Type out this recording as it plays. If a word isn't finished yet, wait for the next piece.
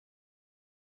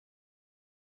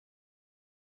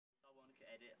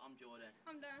I'm Jordan.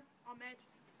 I'm Dan. I'm Ed.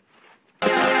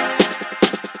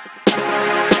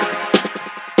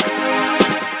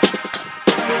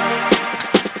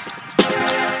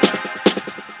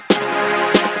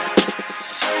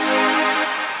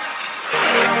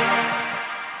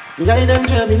 Me I them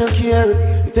dream, me no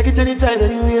care. Me take it anytime,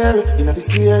 anywhere. In a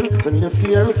despair, so me no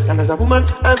fear. And as a woman,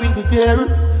 I will be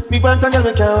there. Me want a girl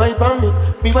me can't hide from me.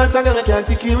 Me want a girl me can't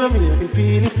take care of me. Let me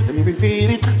feel it, let me feel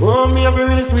it. Oh, me have to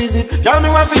really squeeze it. Girl, me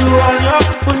want feel all ya.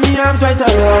 Put me arms right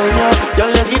around ya.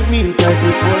 Girl, you give me the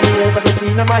tightest one me ever get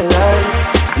in my life.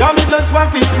 Girl, me just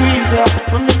want to squeeze ya.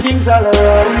 Put me things all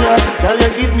around ya. Girl,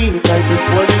 you give me the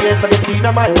tightest one me ever get in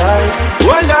my life.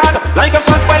 Oh Lord, like a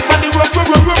fast bike on the road,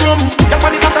 rum. Your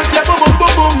body not a shake, boom,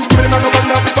 boom, boom. Me not go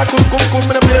back if I come.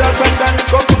 Me not play like friend and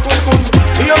come.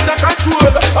 Me out of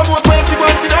control. I'm out when she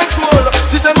wants in her soul.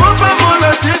 She said more and more,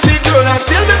 and still she grow. And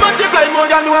still me multiply more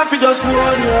than one fi just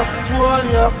swallow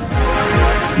ya.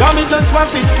 Girl, me just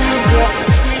want to squeeze ya.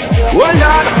 Oh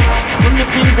Lord, put me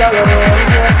things all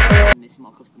around ya. This is my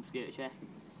custom scooter check.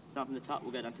 Start from the top,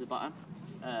 we'll go down to the bottom.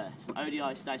 Some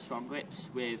ODI Stay Strong grips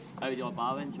with ODI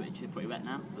bar ends, which are pretty wet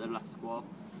now, but they'll last a while.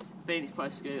 Phoenix Pro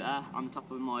scooter on top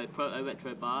of my Proto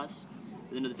Retro bars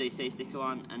with another DC sticker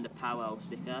on and a Powell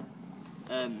sticker.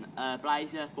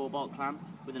 Blazer 4-bolt clamp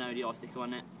with an ODI sticker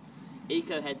on it.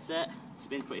 Eco headset,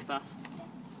 spins pretty fast.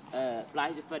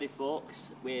 Blazer threaded forks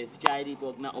with JD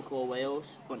Bug metal core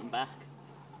wheels, front and back.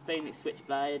 Phoenix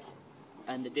switchblade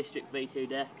and the District V2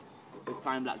 deck with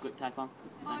plain black grip tape on.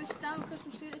 It's Dan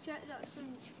custom scooter check. Got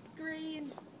some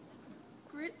green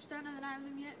grips, don't know the name of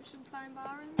them yet, with some plain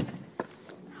bar ends.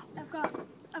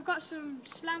 I've got some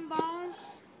slam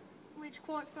bars, which are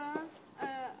quite firm.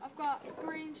 I've got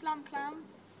green slam clam,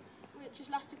 which has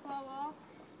lasted quite a while.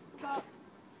 I've got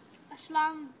a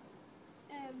slam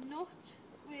nut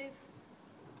with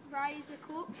razor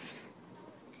cups.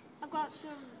 I've got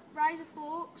some razor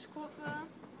forks, quite firm,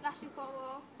 lasting quite a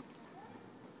while.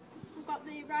 I've got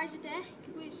the razor deck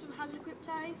with some hazard grip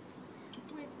tape,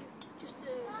 with just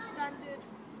a standard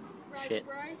razor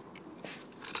brake.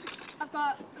 I've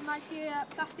got a Mikea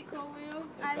plastic core wheel,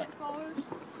 8-bit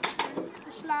foils, and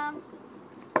the slam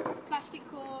plastic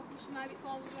core with some 8-bit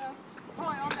foils as well.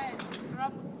 Hi, I'm Ed.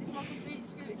 This is my complete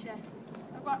scooter check.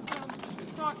 I've got some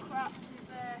front crap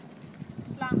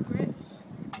with slam grips,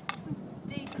 some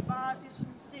decent bars with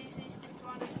some DC sticker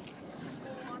on it, a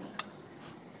small one.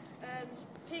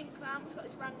 Pink clamp, it's got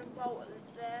this random bolt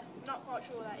there, not quite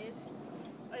sure what that is.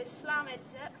 A slam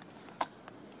headset.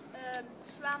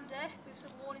 Slam deck with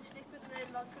some warning stickers and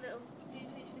then like a little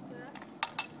DC sticker there.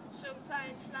 Some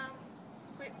plain slam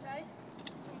grip tape.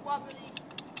 Some wobbly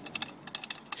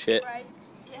Shit. brake.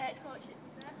 Yeah, it's quite shit to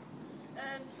be fair.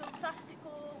 Some plastic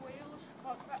core wheels,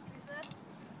 quite crap to be fair.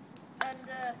 And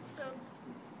some